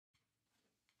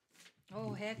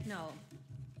Oh, heck no.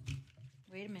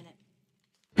 Wait a minute.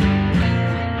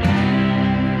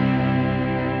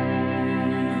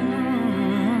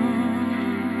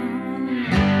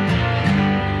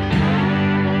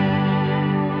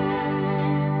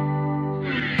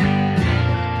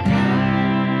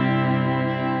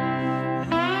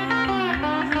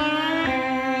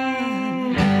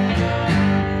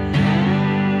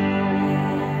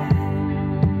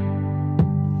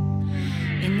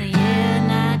 In the year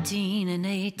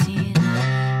 1918,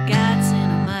 God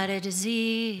sent a mighty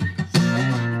disease,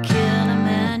 killing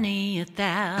many a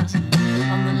thousand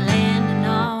on the land and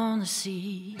on the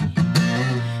sea.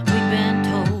 We've been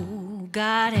told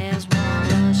God has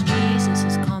warned us, Jesus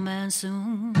is coming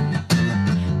soon.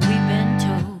 We've been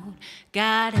told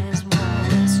God has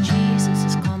warned us, Jesus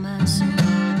is coming soon.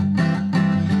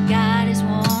 God is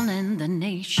warning the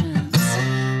nations,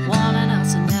 warning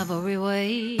us in every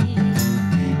way.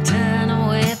 Turn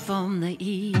away from the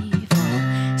evil,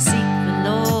 seek the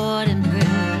Lord and pray.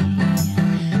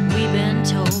 We've been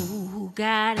told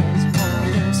God has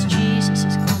warned us, Jesus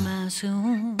is coming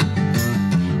soon.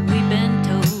 We've been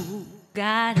told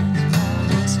God has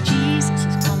warned us, Jesus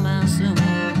is coming soon.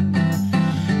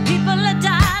 People are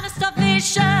dying of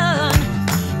starvation,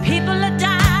 people are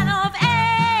dying of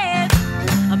AIDS,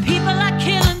 people are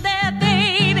killing their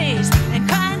babies and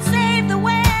crying, save the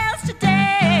whales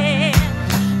today.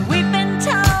 We've been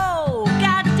told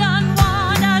God done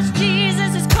warned us,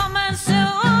 Jesus is coming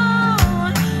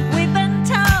soon. We've been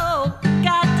told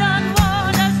God done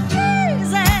warned us,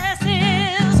 Jesus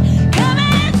is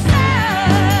coming soon.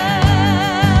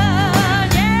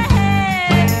 Yeah,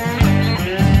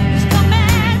 He's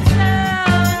coming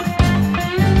soon.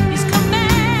 He's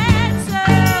coming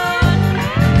soon.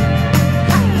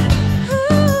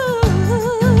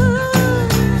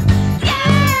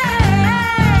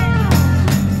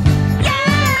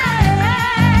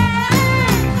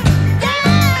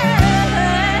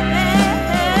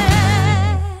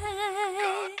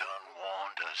 God done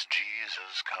warned us,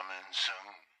 Jesus coming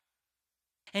soon.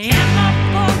 In the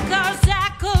book of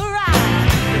Zechariah,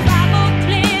 the Bible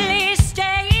clearly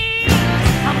states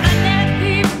how many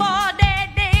people they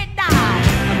died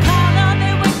because of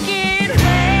the wicked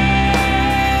ways.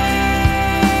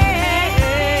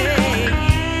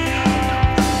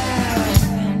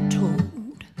 We've been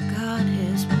told God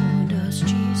has warned us,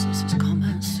 Jesus is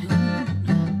coming soon.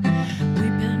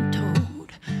 We've been told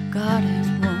God has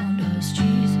warned us,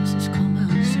 Jesus is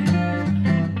coming soon.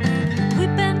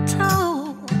 We've been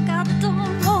told God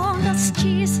don't warn us,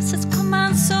 Jesus is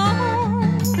coming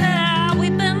soon. Yeah,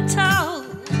 we've been told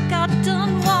God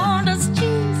don't warn us,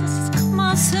 Jesus is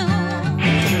coming soon.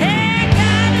 Hey,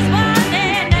 God is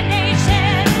warning the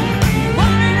nation,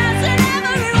 warning us in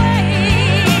every way.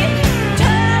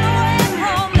 Turn away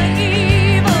from the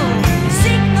evil,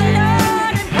 seek the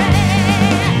Lord and pray.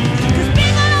 'Cause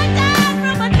people are dying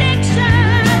from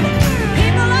addiction,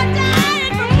 people are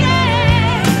dying from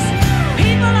gangs,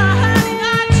 people are hurting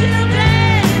our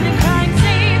children and crying,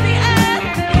 save the earth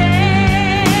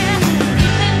today.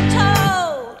 We've been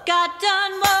told God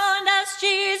done warned us,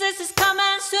 Jesus is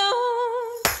coming soon.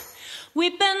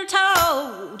 We've been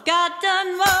told God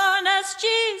done warned us,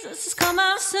 Jesus is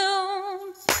coming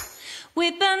soon.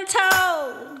 We've been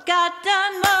told God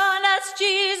done warned us,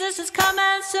 Jesus is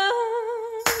coming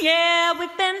soon. Yeah,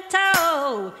 we've been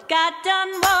told God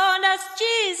done warned us,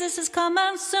 Jesus is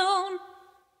coming soon.